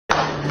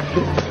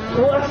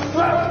What's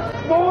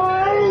up,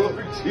 boy?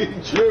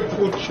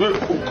 Triple,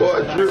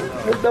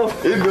 quadruple.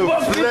 In the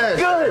flesh.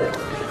 Good.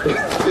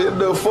 In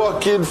the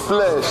fucking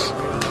flesh.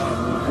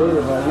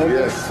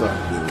 Yes, sir.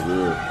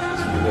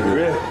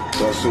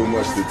 Got so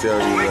much to tell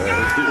you,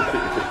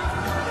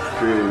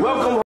 man.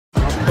 Welcome,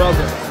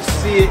 brother.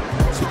 See it?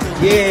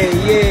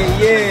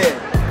 Yeah.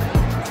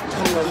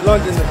 Come to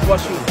London to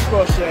bust you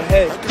across your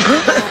head.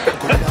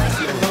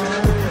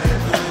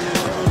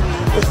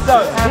 What's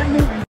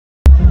up?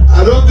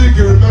 I don't think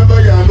you remember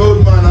you're an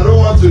old man. I don't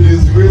want to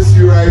disgrace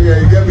you right here.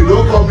 You get me?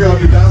 Don't call me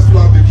on the dance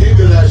floor. I'm the king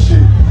of that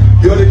shit.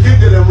 You're the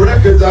king of them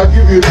records. I'll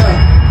give you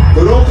that.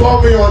 But don't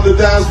call me on the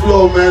dance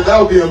floor, man. That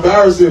would be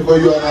embarrassing for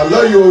you. And I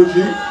love you, OG.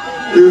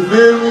 You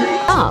feel me?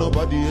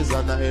 Nobody is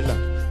an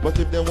island. But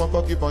if they want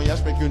to keep on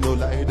yash, make you know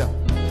like that.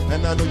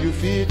 And I know you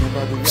feel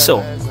it. So,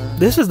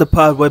 this is the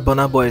part where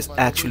Burna Boy is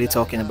actually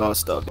talking about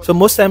stuff. So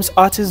most times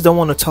artists don't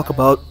want to talk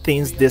about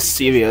things this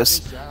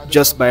serious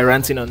just by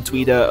ranting on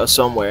Twitter or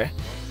somewhere.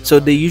 So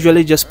they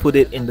usually just put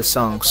it in the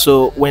song.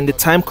 So when the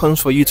time comes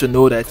for you to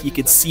know that, you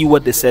can see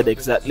what they said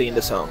exactly in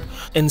the song.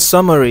 In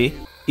summary,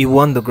 he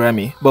won the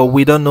Grammy, but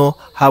we don't know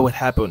how it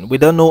happened. We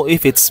don't know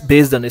if it's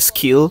based on his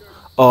skill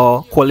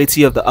or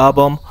quality of the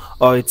album,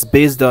 or it's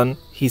based on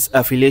his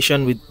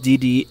affiliation with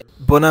DIDDY.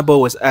 Burna Boy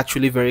was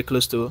actually very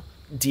close to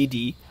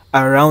DIDDY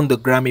around the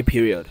Grammy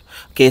period.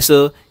 Okay,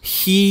 so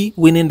he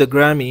winning the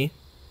Grammy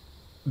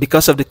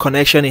because of the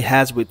connection he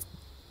has with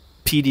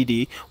P.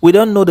 Diddy. We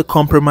don't know the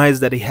compromise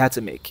that he had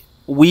to make.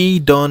 We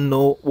don't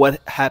know what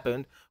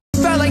happened.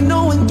 Felt like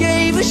no one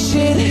gave a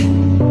shit.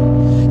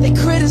 They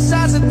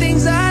criticized the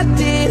things I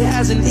did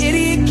as an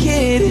idiot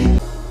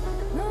kid.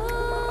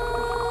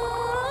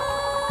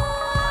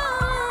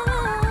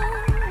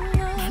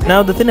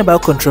 Now the thing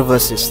about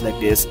controversies like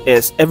this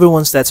is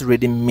everyone starts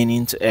reading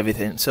meaning to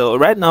everything. So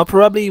right now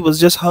probably he was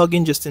just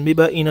hugging Justin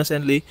Bieber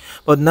innocently,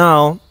 but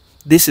now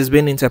this is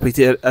being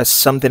interpreted as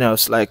something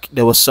else, like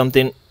there was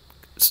something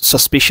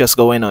suspicious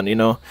going on, you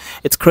know.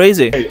 It's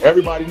crazy. Hey,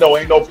 everybody know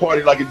ain't no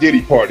party like a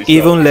Diddy party. So.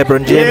 Even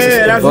LeBron James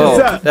is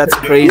involved. That's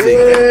crazy.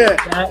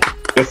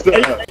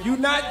 You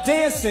not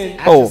dancing.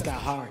 Oh,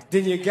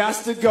 Then you got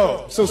to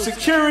go. So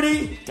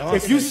security,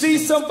 if you see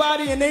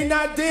somebody and they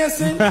not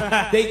dancing,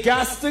 they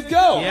got to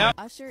go. Yeah.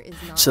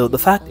 So the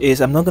fact is,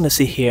 I'm not gonna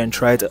sit here and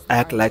try to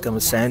act like I'm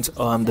a saint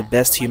or I'm the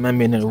best human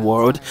being in the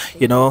world.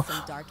 You know,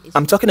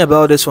 I'm talking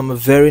about this from a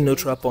very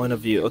neutral point of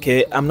view.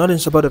 Okay, I'm not in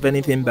support of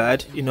anything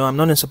bad. You know, I'm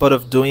not in support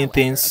of doing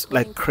things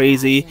like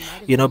crazy.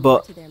 You know,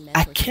 but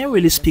I can't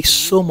really speak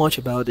so much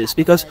about this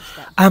because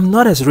I'm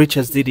not as rich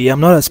as Diddy. I'm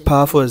not as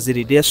powerful as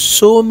Diddy. There's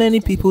so many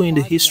people in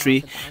the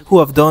history who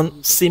have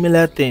done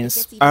similar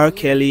things. R.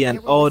 Kelly and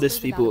all these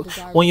people.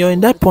 When you're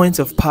in that point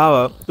of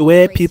power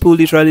where people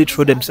literally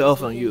throw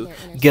themselves on you,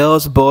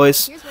 girls,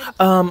 boys,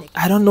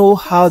 I don't know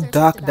how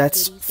dark that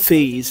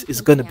phase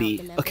is gonna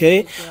be.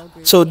 Okay,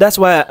 so that's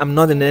why I'm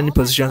not in any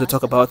position to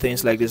talk about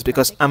things like this,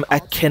 because I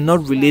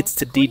cannot relate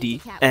to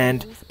Diddy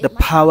and the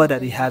power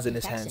that he has in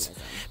his hands.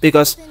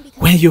 Because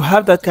when you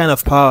have that kind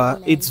of power,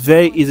 it's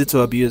very easy to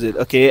abuse it.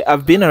 Okay,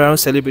 I've been around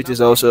celebrities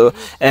also,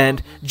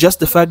 and just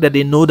the fact that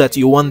they know that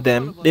you want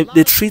them,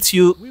 they treat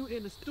you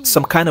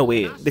some kind of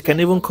way. They can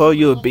even call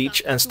you a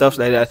bitch and stuff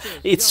like that.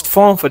 It's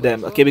fun for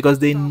them, okay, because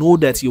they know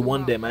that you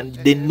want them and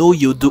they know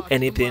you'll do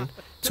anything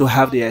to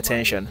have their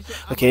attention.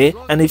 Okay,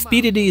 and if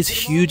P. Diddy is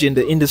huge in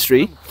the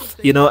industry,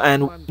 you know,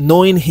 and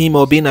knowing him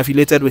or being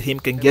affiliated with him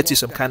can get you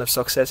some kind of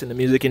success in the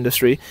music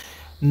industry,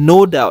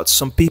 no doubt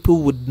some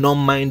people would not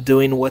mind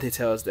doing what he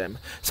tells them.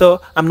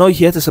 So I'm not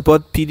here to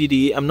support P.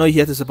 Diddy. I'm not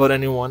here to support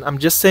anyone. I'm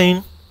just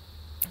saying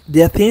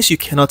there are things you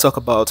cannot talk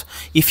about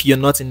if you're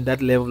not in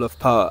that level of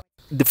power.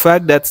 The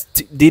fact that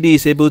Diddy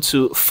is able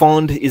to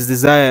fund his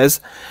desires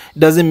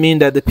doesn't mean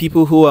that the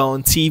people who are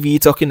on TV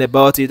talking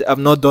about it have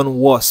not done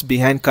worse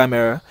behind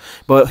camera.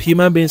 But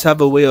human beings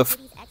have a way of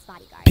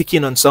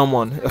picking on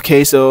someone.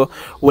 Okay, so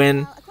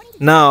when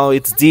now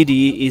it's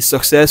Diddy is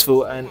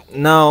successful and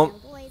now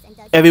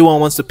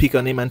everyone wants to pick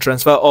on him and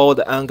transfer all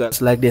the anger.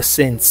 It's like they're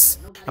saints.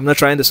 I'm not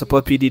trying to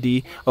support P.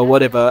 Diddy or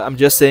whatever. I'm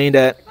just saying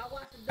that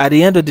at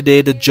the end of the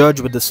day, the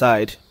judge will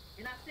decide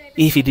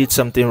if he did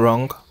something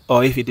wrong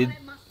or if he did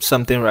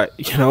something right,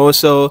 you know.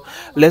 So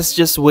let's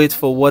just wait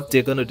for what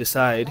they're going to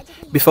decide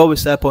before we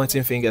start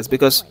pointing fingers,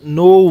 because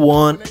no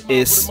one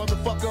is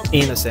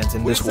innocent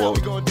in this world.